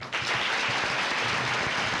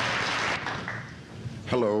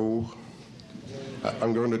Hello.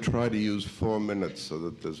 I'm going to try to use 4 minutes so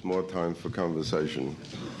that there's more time for conversation.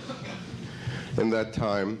 In that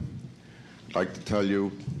time, I'd like to tell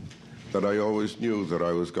you that I always knew that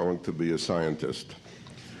I was going to be a scientist.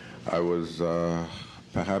 I was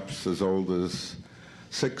perhaps as old as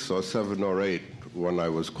 6 or 7 or 8 when I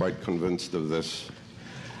was quite convinced of this.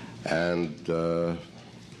 And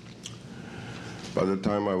by the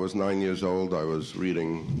time I was 9 years old, I was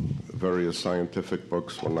reading various scientific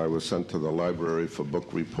books. When I was sent to the library for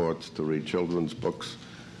book reports to read children's books,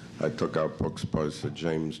 I took out books by Sir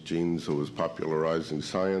James Jeans, who was popularizing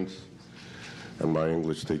science, and my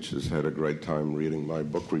English teachers had a great time reading my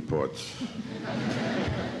book reports.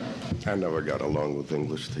 I never got along with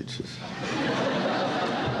English teachers.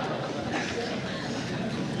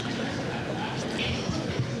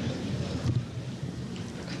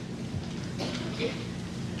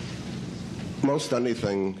 Most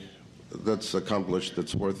anything that's accomplished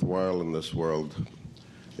that's worthwhile in this world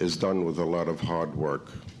is done with a lot of hard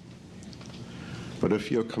work. But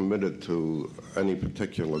if you're committed to any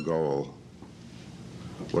particular goal,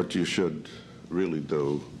 what you should really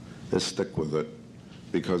do is stick with it,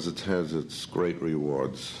 because it has its great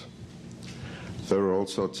rewards. There are all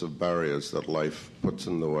sorts of barriers that life puts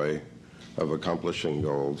in the way of accomplishing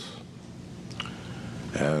goals.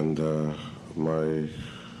 And my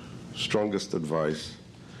strongest advice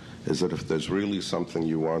is that if there's really something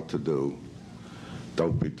you want to do,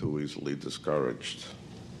 don't be too easily discouraged.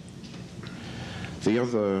 The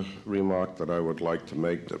other remark that I would like to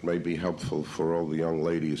make that may be helpful for all the young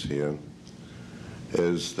ladies here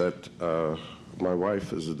is that my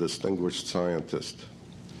wife is a distinguished scientist,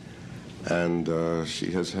 and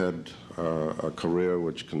she has had a career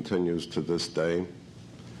which continues to this day.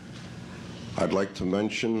 I'd like to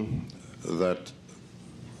mention that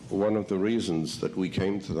one of the reasons that we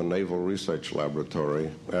came to the Naval Research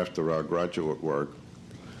Laboratory after our graduate work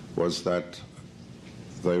was that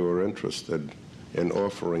they were interested in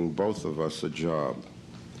offering both of us a job.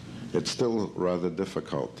 It's still rather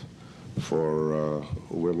difficult for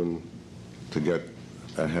women to get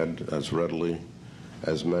ahead as readily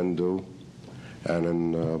as men do, and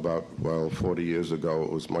in about 40 years ago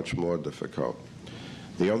it was much more difficult.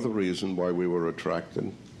 The other reason why we were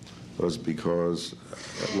attracted was because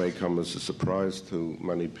it may come as a surprise to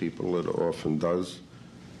many people, it often does,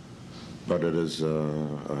 but it is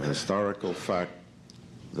a historical fact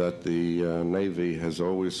that the Navy has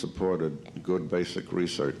always supported good basic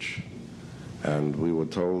research, and we were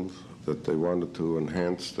told that they wanted to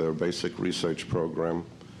enhance their basic research program,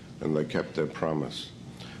 and they kept their promise.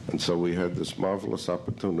 And so we had this marvelous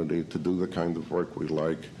opportunity to do the kind of work we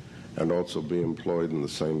like and also be employed in the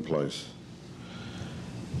same place.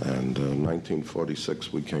 And in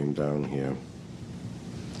 1946, we came down here.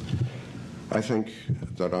 I think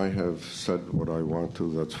that I have said what I want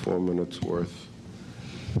to. That's 4 minutes worth.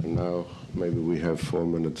 And now maybe we have 4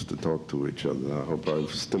 minutes to talk to each other. I hope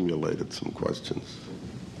I've stimulated some questions.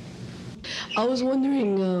 I was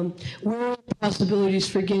wondering, where are the possibilities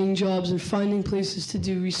for getting jobs and finding places to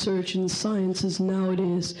do research in the sciences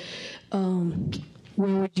nowadays?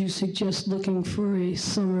 Where would you suggest looking for a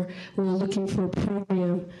summer or looking for a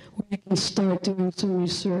program where you can start doing some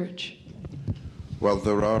research? Well,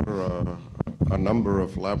 there are a number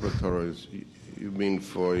of laboratories. You mean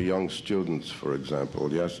for young students, for example,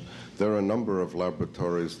 yes? There are a number of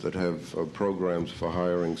laboratories that have programs for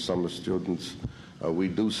hiring summer students. We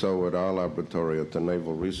do so at our laboratory, at the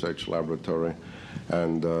Naval Research Laboratory,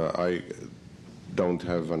 and I don't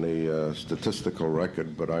have any statistical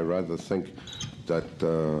record, but I rather think that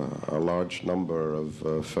a large number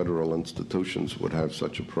of federal institutions would have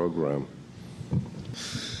such a program.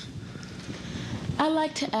 I'd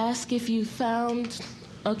like to ask if you found,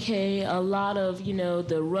 a lot of,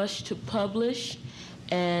 the rush to publish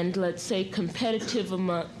and, let's say,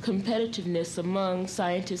 competitiveness among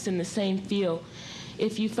scientists in the same field.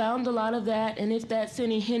 If you found a lot of that, and if that's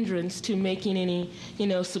any hindrance to making any,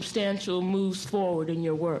 substantial moves forward in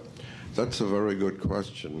your work. That's a very good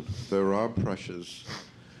question. There are pressures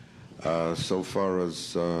so far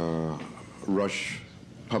as rush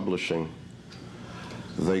publishing.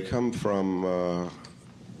 They come from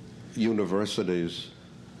universities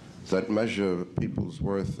that measure people's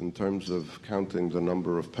worth in terms of counting the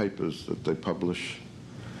number of papers that they publish.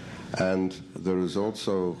 And there is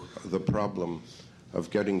also the problem of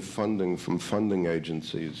getting funding from funding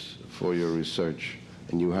agencies for your research,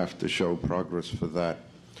 and you have to show progress for that.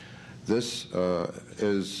 This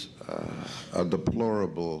is a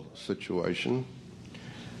deplorable situation,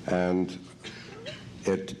 and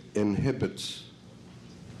it inhibits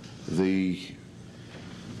the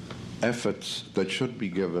efforts that should be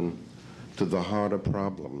given to the harder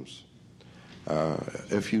problems.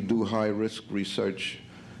 If you do high-risk research,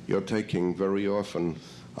 you're taking very often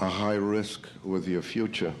a high risk with your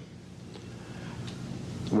future.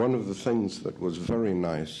 One of the things that was very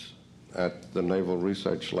nice at the Naval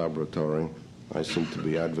Research Laboratory, I seem to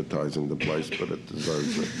be advertising the place, but it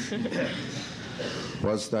deserves it,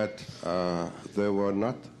 was that there were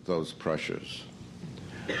not those pressures.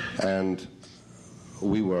 And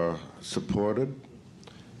we were supported.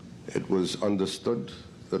 It was understood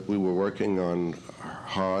that we were working on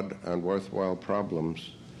hard and worthwhile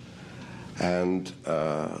problems. And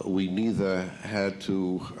we neither had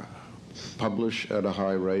to publish at a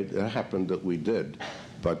high rate. It happened that we did,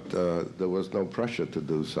 but there was no pressure to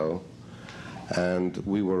do so. And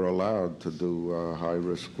we were allowed to do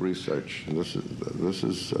high-risk research. This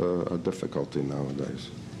is a difficulty nowadays.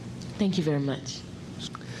 Thank you very much.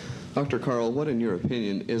 Dr. Carl, what, in your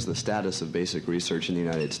opinion, is the status of basic research in the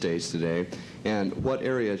United States today? And what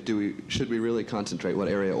area should we really concentrate? What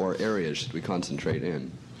area or areas should we concentrate in?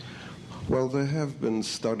 Well, there have been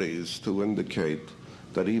studies to indicate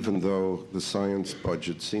that even though the science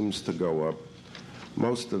budget seems to go up,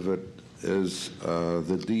 most of it is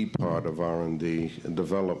the D part of R&D and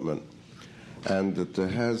development, and that there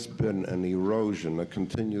has been an erosion, a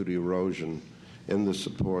continued erosion in the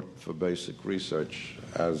support for basic research.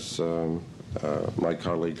 As my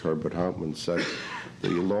colleague Herbert Hauptman said, the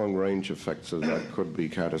long-range effects of that could be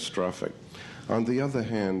catastrophic. On the other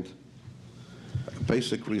hand,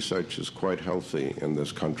 basic research is quite healthy in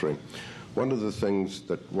this country. One of the things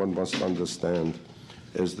that one must understand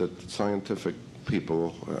is that scientific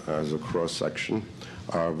people, as a cross-section,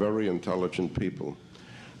 are very intelligent people,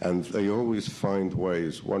 and they always find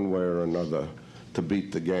ways, one way or another, to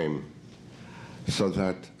beat the game. So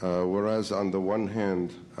that whereas on the one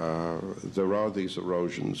hand there are these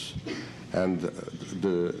erosions and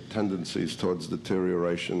the tendencies towards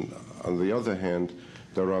deterioration, on the other hand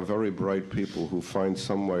there are very bright people who find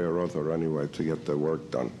some way or other anyway to get their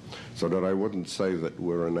work done. So that I wouldn't say that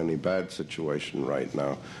we're in any bad situation right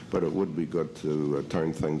now, but it would be good to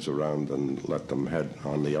turn things around and let them head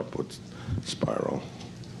on the upward spiral.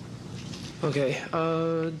 Okay,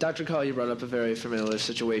 Dr. Carl, you brought up a very familiar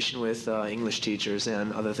situation with English teachers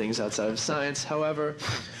and other things outside of science. However,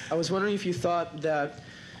 I was wondering if you thought that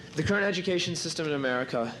the current education system in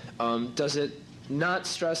America, does it not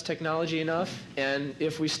stress technology enough? And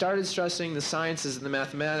if we started stressing the sciences and the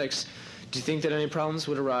mathematics, do you think that any problems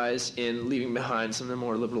would arise in leaving behind some of the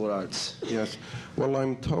more liberal arts? Yes. Well,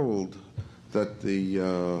 I'm told that the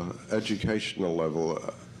educational level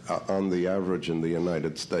on the average in the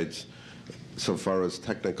United States, so far as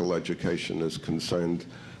technical education is concerned,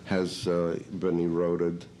 has been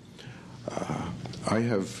eroded. I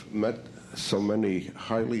have met so many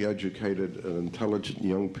highly educated and intelligent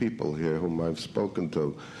young people here whom I've spoken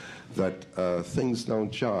to that things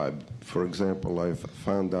don't jibe. For example, I've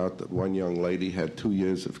found out that one young lady had 2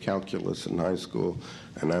 years of calculus in high school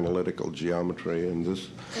and analytical geometry, and this,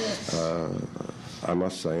 I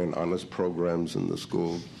must say, in honest programs in the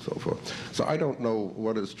school, so forth. So I don't know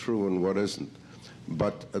what is true and what isn't,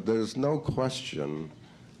 but there's no question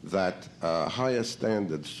that higher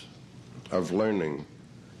standards of learning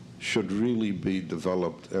should really be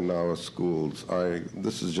developed in our schools.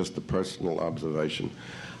 This is just a personal observation.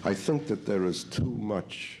 I think that there is too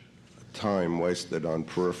much time wasted on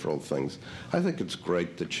peripheral things. I think it's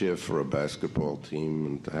great to cheer for a basketball team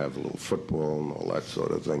and to have a little football and all that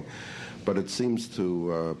sort of thing, but it seems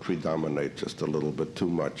to predominate just a little bit too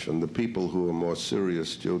much, and the people who are more serious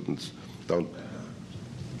students don't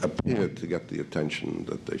appear to get the attention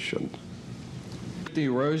that they should. The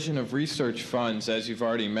erosion of research funds, as you've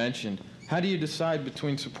already mentioned, how do you decide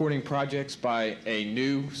between supporting projects by a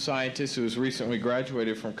new scientist who has recently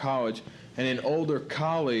graduated from college and an older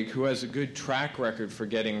colleague who has a good track record for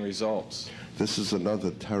getting results? This is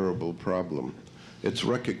another terrible problem. It's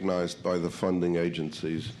recognized by the funding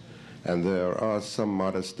agencies, and there are some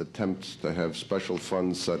modest attempts to have special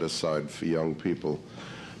funds set aside for young people,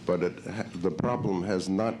 but the problem has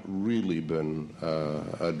not really been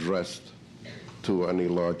addressed to any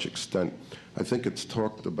large extent. I think it's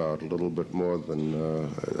talked about a little bit more than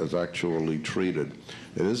is actually treated.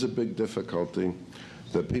 It is a big difficulty.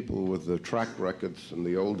 The people with the track records and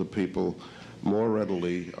the older people more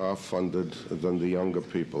readily are funded than the younger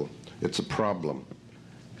people. It's a problem,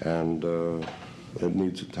 and it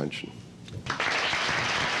needs attention.